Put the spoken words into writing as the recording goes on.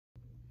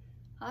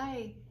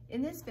Hi,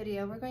 in this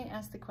video we're going to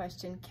ask the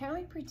question, can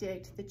we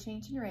predict the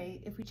change in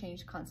rate if we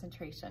change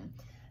concentration?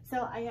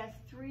 So I have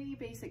three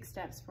basic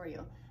steps for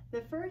you.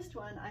 The first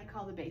one I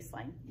call the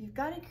baseline. You've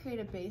got to create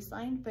a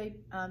baseline by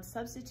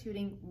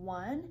substituting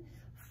 1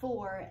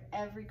 for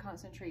every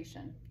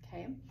concentration,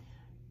 okay?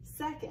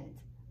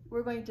 Second,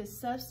 we're going to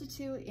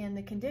substitute in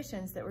the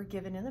conditions that were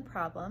given in the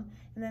problem.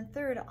 And then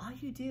third, all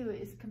you do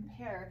is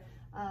compare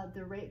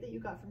the rate that you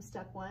got from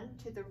step 1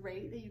 to the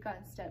rate that you got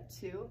in step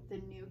 2, the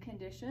new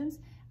conditions,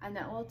 and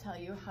that will tell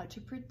you how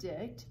to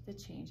predict the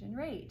change in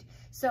rate.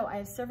 So I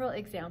have several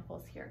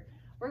examples here.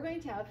 We're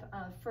going to have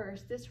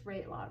first this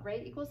rate law.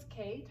 Rate equals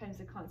K times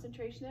the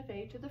concentration of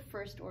A to the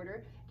first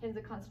order times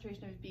the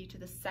concentration of B to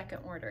the second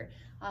order.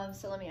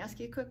 So let me ask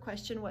you a quick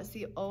question. What's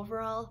the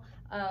overall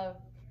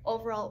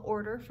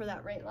order for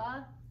that rate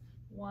law?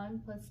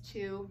 1 plus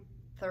 2,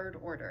 third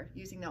order,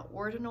 using that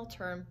ordinal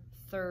term,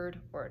 third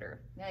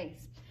order.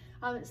 Nice.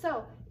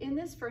 So in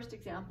this first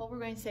example, we're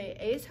going to say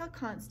A is held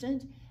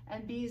constant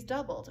and B is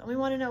doubled. And we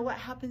want to know what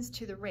happens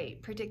to the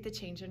rate, predict the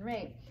change in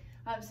rate.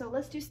 So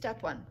let's do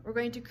step 1. We're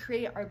going to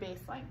create our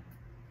baseline.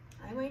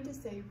 I'm going to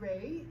say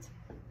rate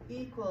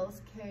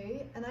equals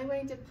K, and I'm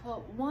going to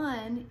put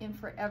 1 in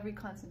for every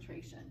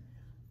concentration.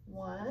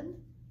 1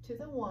 to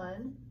the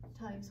 1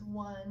 times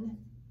 1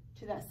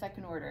 to that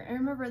second order. And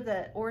remember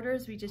the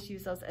orders, we just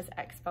use those as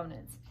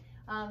exponents.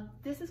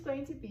 This is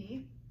going to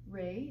be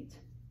rate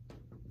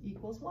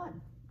equals 1.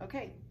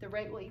 Okay, the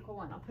rate will equal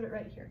 1. I'll put it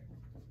right here.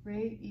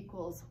 Rate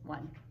equals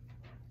 1.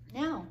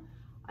 Now,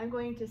 I'm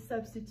going to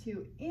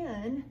substitute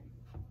in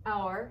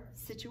our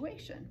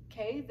situation,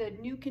 okay? The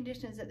new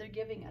conditions that they're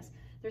giving us.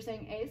 They're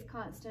saying A is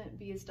constant,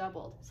 B is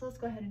doubled. So let's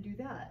go ahead and do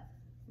that.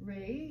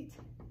 Rate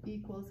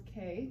equals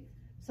K.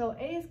 So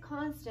A is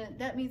constant,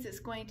 that means it's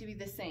going to be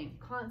the same.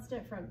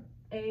 Constant from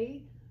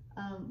A,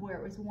 where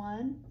it was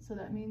 1, so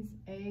that means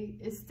A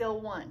is still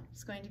 1.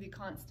 It's going to be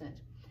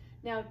constant.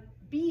 Now,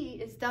 B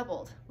is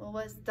doubled. Well,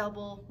 what's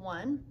double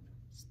 1?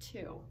 It's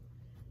 2.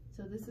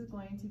 So this is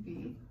going to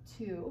be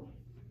 2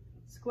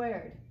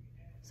 squared.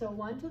 So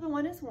 1 to the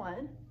 1 is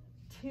 1.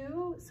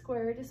 2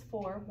 squared is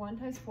 4. 1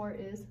 times 4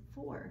 is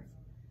 4.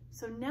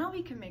 So now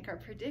we can make our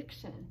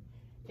prediction.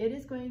 It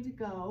is going to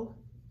go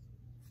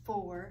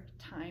 4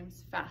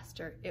 times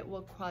faster. It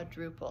will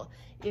quadruple.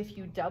 If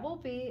you double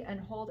B and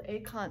hold A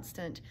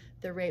constant,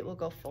 the rate will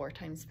go 4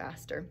 times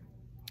faster.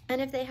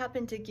 And if they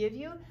happen to give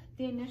you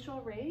the initial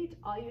rate,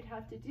 all you'd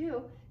have to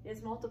do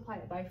is multiply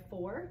it by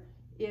 4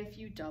 if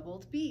you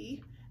doubled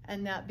B,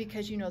 and that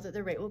because you know that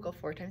the rate will go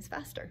 4 times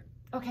faster.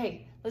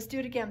 Okay, let's do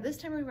it again. This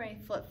time we're going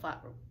to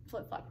flip-flop.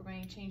 We're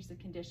going to change the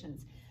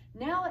conditions.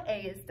 Now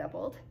A is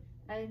doubled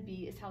and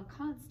B is held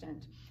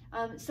constant.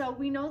 So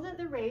we know that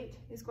the rate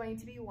is going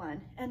to be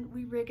 1, and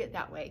we rig it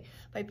that way.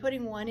 By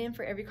putting 1 in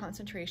for every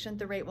concentration,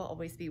 the rate will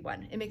always be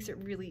 1. It makes it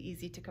really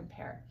easy to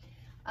compare.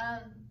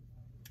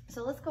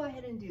 So let's go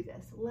ahead and do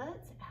this.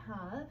 Let's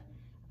have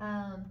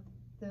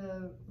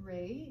the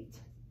rate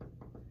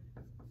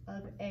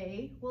of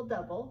A will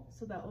double,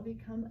 so that will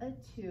become a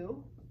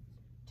 2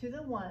 to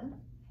the 1,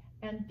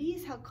 and B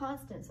is held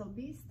constant, so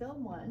B is still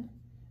 1,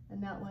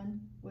 and that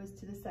one was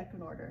to the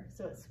second order,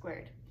 so it's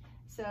squared.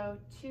 So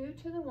 2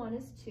 to the 1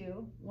 is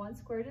 2, 1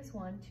 squared is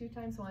 1, 2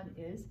 times 1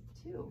 is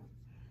 2.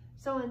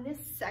 So in this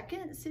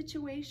second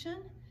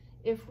situation,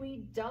 if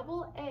we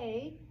double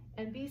A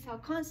and B is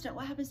held constant,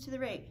 what happens to the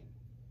rate?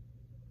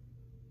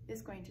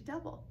 It's going to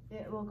double.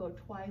 It will go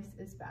twice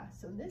as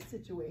fast. So in this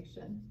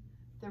situation,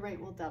 the rate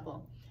will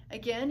double.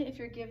 Again, if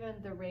you're given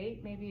the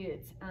rate, maybe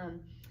it's,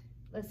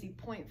 let's see,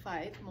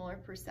 0.5 molar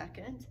per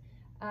second.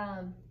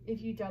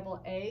 If you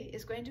double A,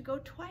 it's going to go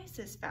twice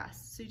as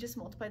fast. So you just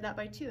multiply that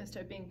by 2.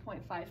 Instead of being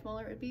 0.5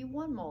 molar, it'd be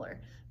 1 molar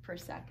per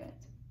second.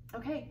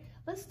 Okay,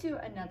 let's do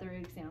another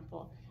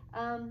example.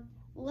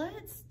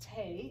 Let's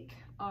take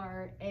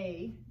our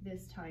A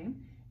this time,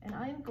 and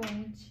I'm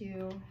going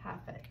to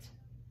half it.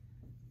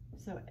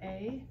 So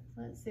A,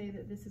 let's say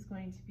that this is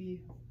going to be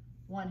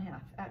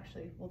 1/2.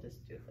 Actually, we'll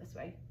just do it this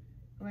way.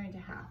 We're going to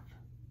half.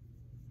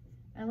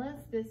 And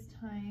let's this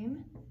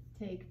time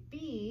take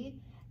B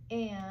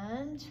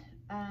and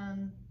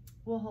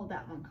we'll hold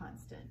that one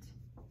constant.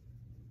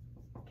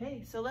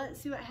 Okay, so let's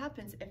see what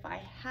happens if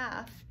I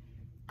half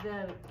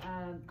the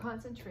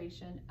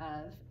concentration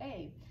of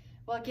A.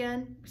 Well,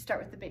 again, we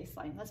start with the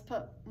baseline. Let's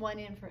put 1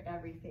 in for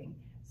everything.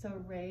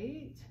 So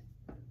rate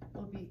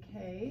will be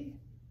K,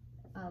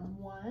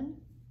 1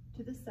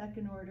 to the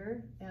second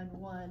order and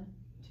 1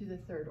 to the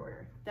third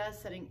order. That's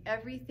setting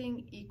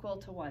everything equal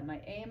to 1, my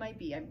A and my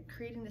B. I'm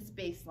creating this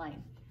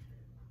baseline.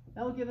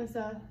 That will give us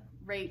a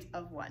rate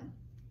of 1.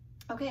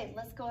 Okay,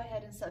 let's go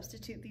ahead and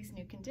substitute these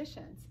new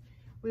conditions.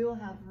 We will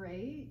have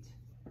rate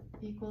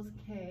equals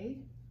K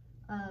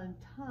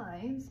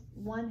times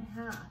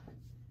 1/2.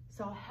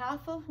 So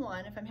half of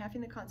 1, if I'm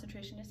halving the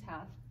concentration, is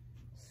half,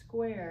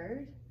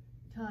 squared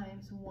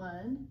times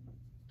 1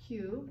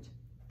 cubed.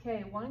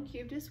 Okay, 1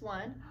 cubed is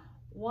 1.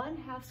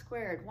 1/2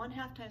 squared,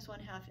 1/2 times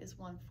 1/2 is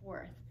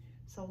 1/4.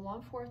 So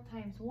 1/4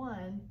 times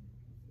 1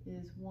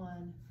 is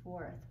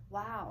 1/4.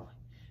 Wow.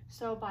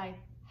 So by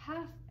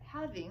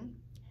having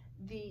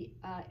the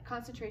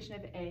concentration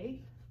of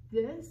A,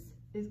 this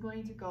is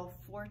going to go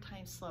 4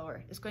 times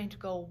slower. It's going to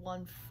go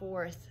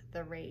 1/4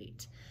 the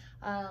rate.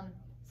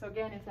 So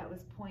again, if that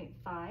was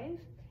 0.5,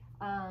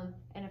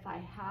 and if I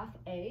half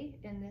A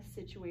in this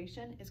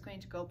situation, it's going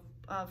to go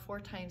 4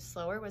 times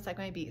slower. What's that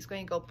going to be? It's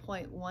going to go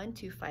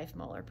 0.125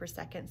 molar per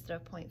second instead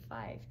of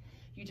 0.5.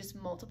 You just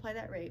multiply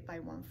that rate by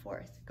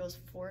 1/4. It goes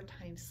 4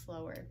 times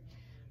slower.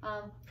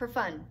 For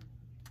fun,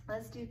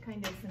 let's do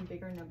kind of some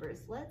bigger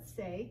numbers. Let's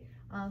say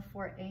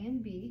for A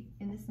and B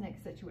in this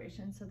next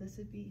situation, so this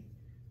would be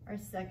our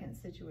second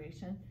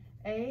situation.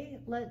 A,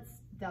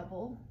 let's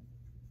double,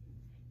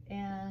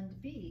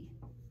 and B,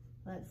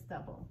 let's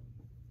double.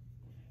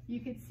 You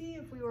could see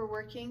if we were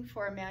working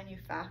for a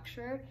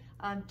manufacturer,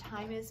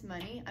 time is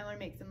money. I want to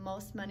make the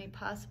most money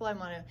possible. I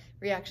want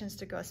reactions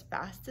to go as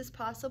fast as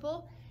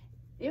possible.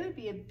 It would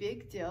be a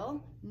big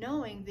deal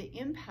knowing the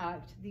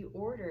impact, the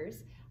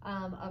orders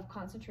of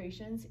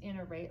concentrations in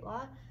a rate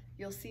law.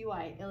 You'll see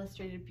why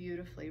illustrated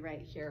beautifully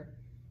right here.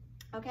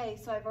 Okay,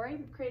 so I've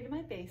already created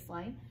my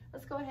baseline.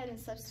 Let's go ahead and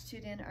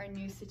substitute in our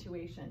new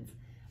situations.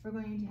 We're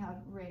going to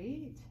have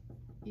rate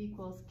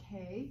equals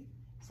K.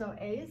 So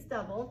A is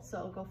doubled, so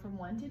it'll go from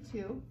 1 to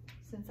 2,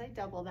 since I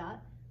double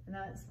that, and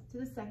that's to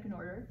the second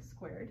order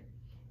squared.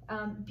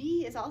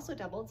 B is also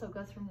doubled, so it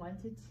goes from 1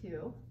 to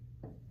 2.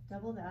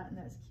 Double that, and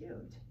that's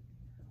cubed.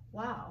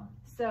 Wow,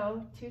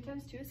 so 2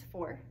 times 2 is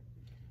 4.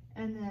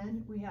 And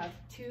then we have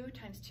 2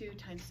 times 2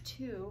 times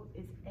 2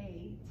 is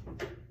 8.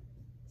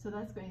 So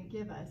that's going to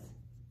give us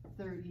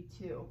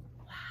 32.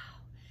 Wow.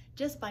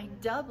 Just by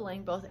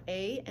doubling both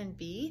A and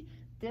B,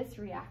 this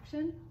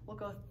reaction will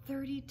go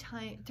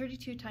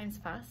 32 times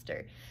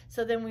faster.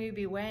 So then we would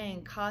be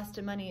weighing cost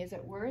and money. Is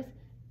it worth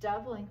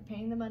doubling,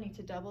 paying the money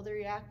to double the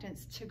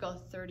reactants to go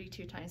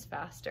 32 times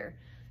faster?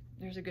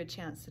 There's a good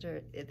chance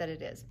that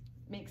it is.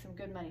 Make some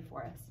good money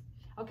for us.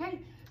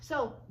 Okay,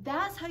 so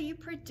that's how you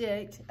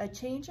predict a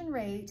change in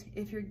rate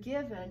if you're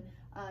given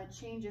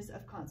changes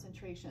of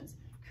concentrations.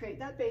 Create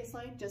that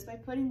baseline just by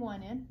putting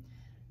 1 in.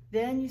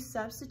 Then you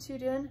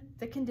substitute in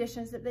the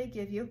conditions that they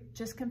give you.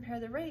 Just compare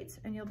the rates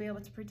and you'll be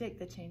able to predict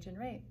the change in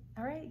rate.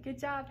 All right, good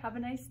job. Have a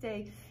nice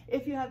day.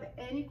 If you have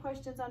any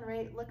questions on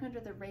rate, look under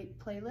the rate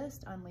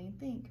playlist on Lean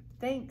Think.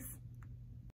 Thanks.